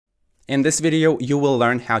In this video, you will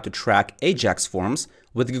learn how to track AJAX forms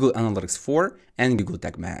with Google Analytics 4 and Google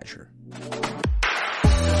Tag Manager.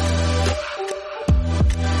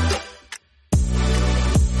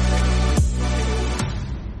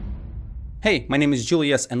 Hey, my name is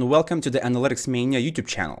Julius and welcome to the Analytics Mania YouTube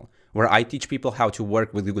channel, where I teach people how to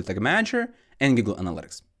work with Google Tag Manager and Google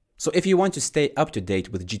Analytics. So if you want to stay up to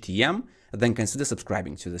date with GTM, then consider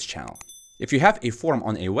subscribing to this channel. If you have a form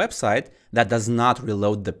on a website that does not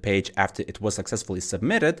reload the page after it was successfully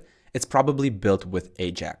submitted, it's probably built with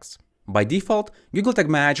AJAX. By default, Google Tag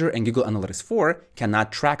Manager and Google Analytics 4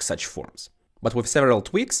 cannot track such forms. But with several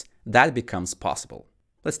tweaks, that becomes possible.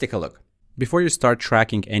 Let's take a look. Before you start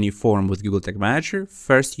tracking any form with Google Tag Manager,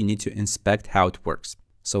 first you need to inspect how it works.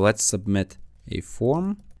 So let's submit a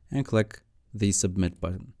form and click the Submit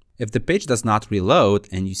button. If the page does not reload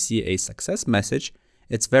and you see a success message,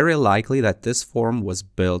 it's very likely that this form was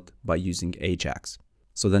built by using AJAX.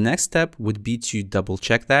 So the next step would be to double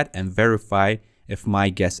check that and verify if my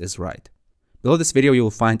guess is right. Below this video, you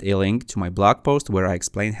will find a link to my blog post where I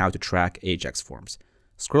explain how to track AJAX forms.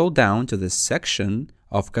 Scroll down to this section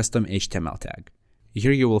of custom HTML tag.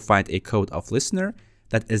 Here you will find a code of listener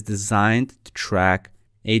that is designed to track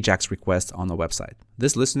AJAX requests on a website.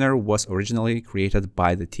 This listener was originally created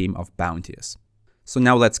by the team of Bounteous. So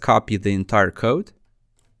now let's copy the entire code.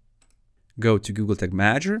 Go to Google Tag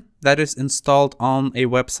Manager that is installed on a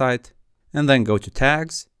website, and then go to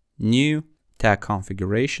Tags, New, Tag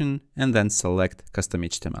Configuration, and then select Custom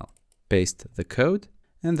HTML. Paste the code,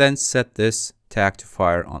 and then set this tag to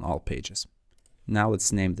fire on all pages. Now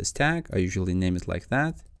let's name this tag. I usually name it like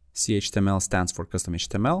that. CHTML stands for Custom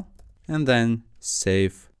HTML, and then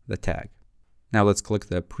save the tag. Now let's click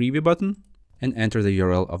the Preview button and enter the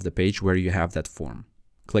URL of the page where you have that form.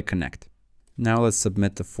 Click Connect. Now let's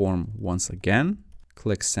submit the form once again.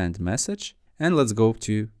 Click Send Message, and let's go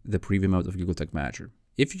to the preview mode of Google Tag Manager.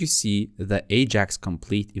 If you see the AJAX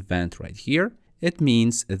complete event right here, it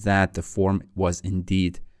means that the form was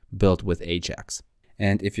indeed built with AJAX.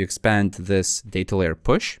 And if you expand this data layer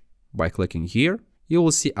push by clicking here, you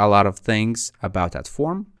will see a lot of things about that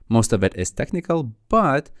form. Most of it is technical,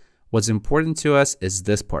 but what's important to us is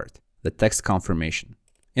this part, the text confirmation.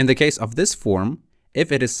 In the case of this form, if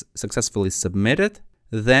it is successfully submitted,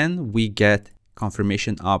 then we get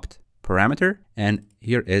confirmation opt parameter, and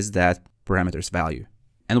here is that parameter's value.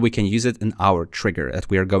 And we can use it in our trigger that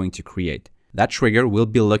we are going to create. That trigger will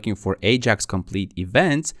be looking for AJAX complete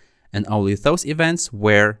events and only those events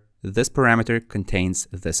where this parameter contains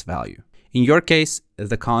this value. In your case,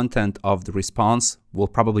 the content of the response will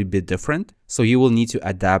probably be different, so you will need to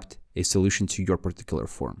adapt a solution to your particular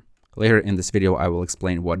form. Later in this video, I will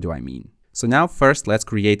explain what do I mean. So now first, let's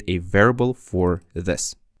create a variable for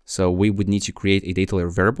this. So we would need to create a data layer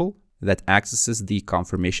variable that accesses the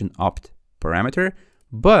confirmation opt parameter.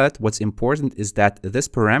 But what's important is that this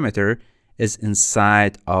parameter is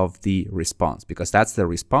inside of the response, because that's the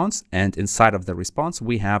response. And inside of the response,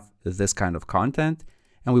 we have this kind of content,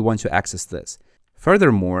 and we want to access this.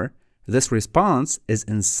 Furthermore, this response is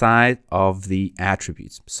inside of the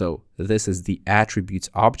attributes. So this is the attributes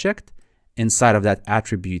object. Inside of that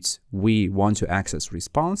attributes, we want to access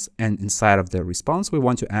response, and inside of the response, we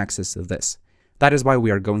want to access this. That is why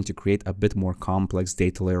we are going to create a bit more complex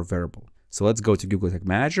data layer variable. So let's go to Google Tag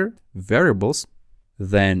Manager, Variables,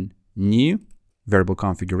 then New, Variable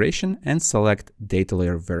Configuration, and select Data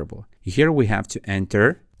Layer Variable. Here we have to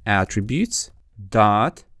enter attributes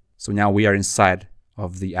dot. So now we are inside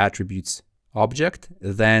of the attributes object.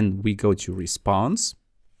 Then we go to response,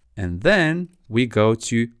 and then we go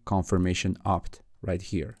to confirmation opt right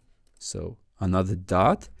here. So another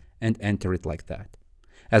dot and enter it like that.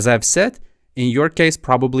 As I've said, in your case,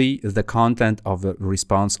 probably the content of the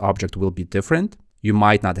response object will be different. You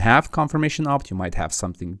might not have confirmation opt, you might have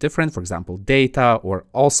something different, for example, data or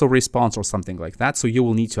also response or something like that. So you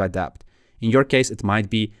will need to adapt. In your case, it might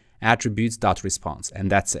be attributes.response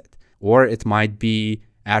and that's it. Or it might be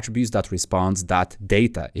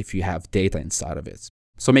attributes.response.data if you have data inside of it.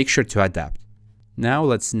 So make sure to adapt. Now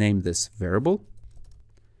let's name this variable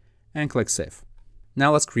and click Save.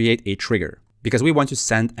 Now let's create a trigger because we want to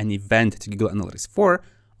send an event to Google Analytics 4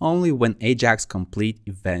 only when AJAX complete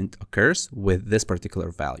event occurs with this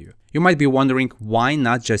particular value. You might be wondering why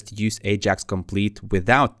not just use AJAX complete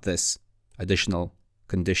without this additional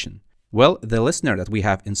condition. Well, the listener that we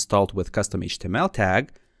have installed with custom HTML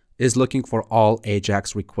tag is looking for all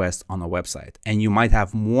AJAX requests on a website, and you might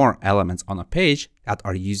have more elements on a page that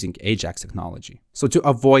are using AJAX technology. So to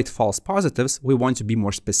avoid false positives, we want to be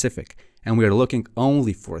more specific, and we are looking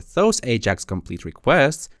only for those AJAX complete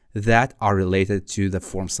requests that are related to the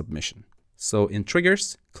form submission. So in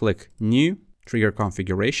triggers, click New, Trigger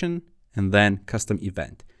Configuration, and then Custom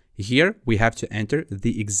Event. Here we have to enter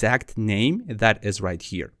the exact name that is right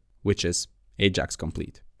here, which is AJAX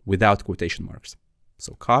complete, without quotation marks.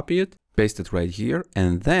 So copy it, paste it right here,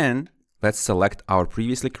 and then let's select our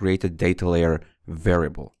previously created data layer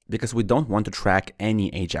variable, because we don't want to track any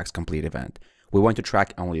AJAX complete event. We want to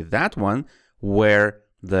track only that one where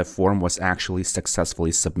the form was actually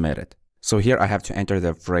successfully submitted. So here I have to enter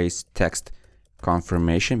the phrase text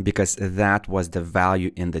confirmation because that was the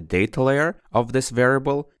value in the data layer of this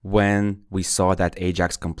variable when we saw that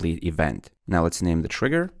AJAX complete event. Now let's name the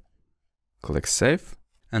trigger, click Save.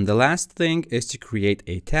 And the last thing is to create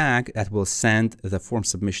a tag that will send the form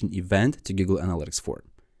submission event to Google Analytics 4.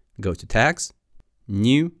 Go to Tags,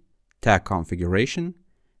 New, Tag Configuration,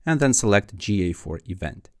 and then select GA4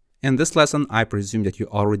 event. In this lesson, I presume that you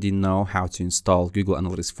already know how to install Google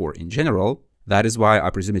Analytics 4 in general. That is why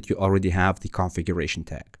I presume that you already have the configuration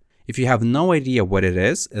tag. If you have no idea what it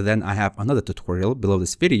is, then I have another tutorial below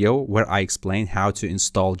this video where I explain how to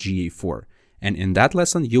install GA4. And in that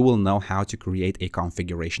lesson, you will know how to create a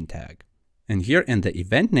configuration tag. And here in the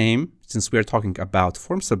event name, since we are talking about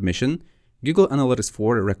form submission, Google Analytics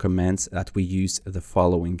 4 recommends that we use the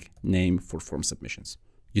following name for form submissions.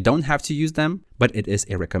 You don't have to use them, but it is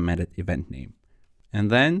a recommended event name. And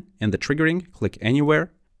then in the triggering, click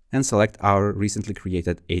Anywhere and select our recently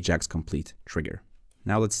created AJAX complete trigger.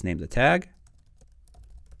 Now let's name the tag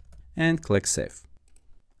and click Save.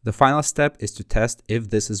 The final step is to test if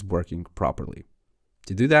this is working properly.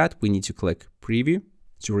 To do that, we need to click Preview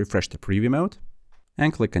to refresh the preview mode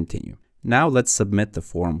and click Continue. Now let's submit the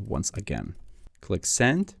form once again. Click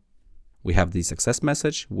Send. We have the success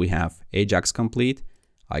message. We have AJAX complete.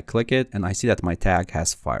 I click it and I see that my tag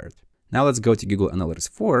has fired. Now let's go to Google Analytics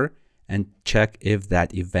 4 and check if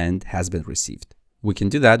that event has been received. We can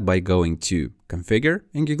do that by going to Configure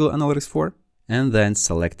in Google Analytics 4 and then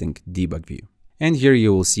selecting Debug View. And here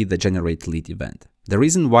you will see the Generate Lead event. The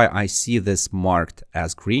reason why I see this marked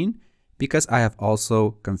as green, because I have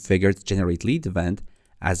also configured Generate Lead event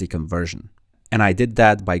as a conversion. And I did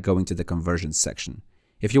that by going to the Conversions section.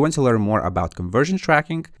 If you want to learn more about conversion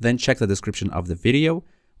tracking, then check the description of the video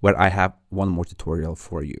where I have one more tutorial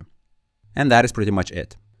for you. And that is pretty much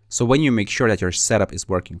it. So when you make sure that your setup is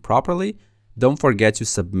working properly, don't forget to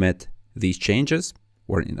submit these changes,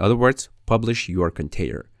 or in other words, publish your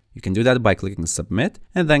container. You can do that by clicking Submit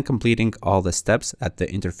and then completing all the steps that the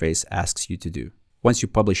interface asks you to do. Once you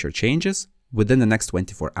publish your changes, within the next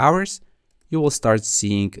 24 hours, you will start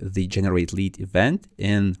seeing the Generate Lead event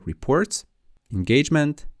in Reports,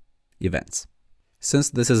 Engagement, Events. Since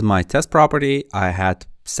this is my test property, I had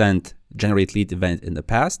sent Generate Lead event in the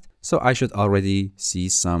past, so I should already see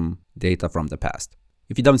some data from the past.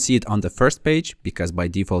 If you don't see it on the first page, because by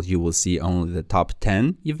default you will see only the top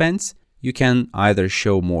 10 events, you can either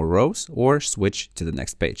show more rows or switch to the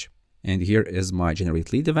next page. And here is my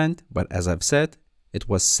Generate Lead event, but as I've said, it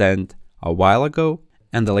was sent a while ago,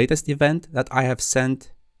 and the latest event that I have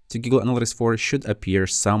sent to Google Analytics 4 should appear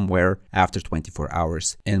somewhere after 24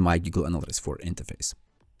 hours in my Google Analytics 4 interface.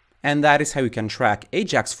 And that is how you can track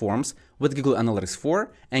AJAX forms with Google Analytics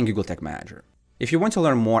 4 and Google Tag Manager. If you want to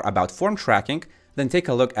learn more about form tracking, then take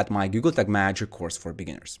a look at my Google Tag Manager course for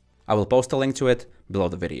beginners. I will post a link to it below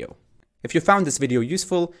the video. If you found this video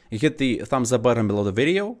useful, hit the thumbs up button below the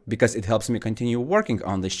video because it helps me continue working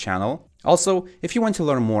on this channel. Also, if you want to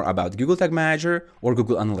learn more about Google Tag Manager or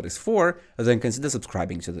Google Analytics 4, then consider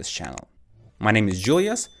subscribing to this channel. My name is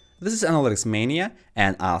Julius, this is Analytics Mania,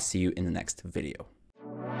 and I'll see you in the next video.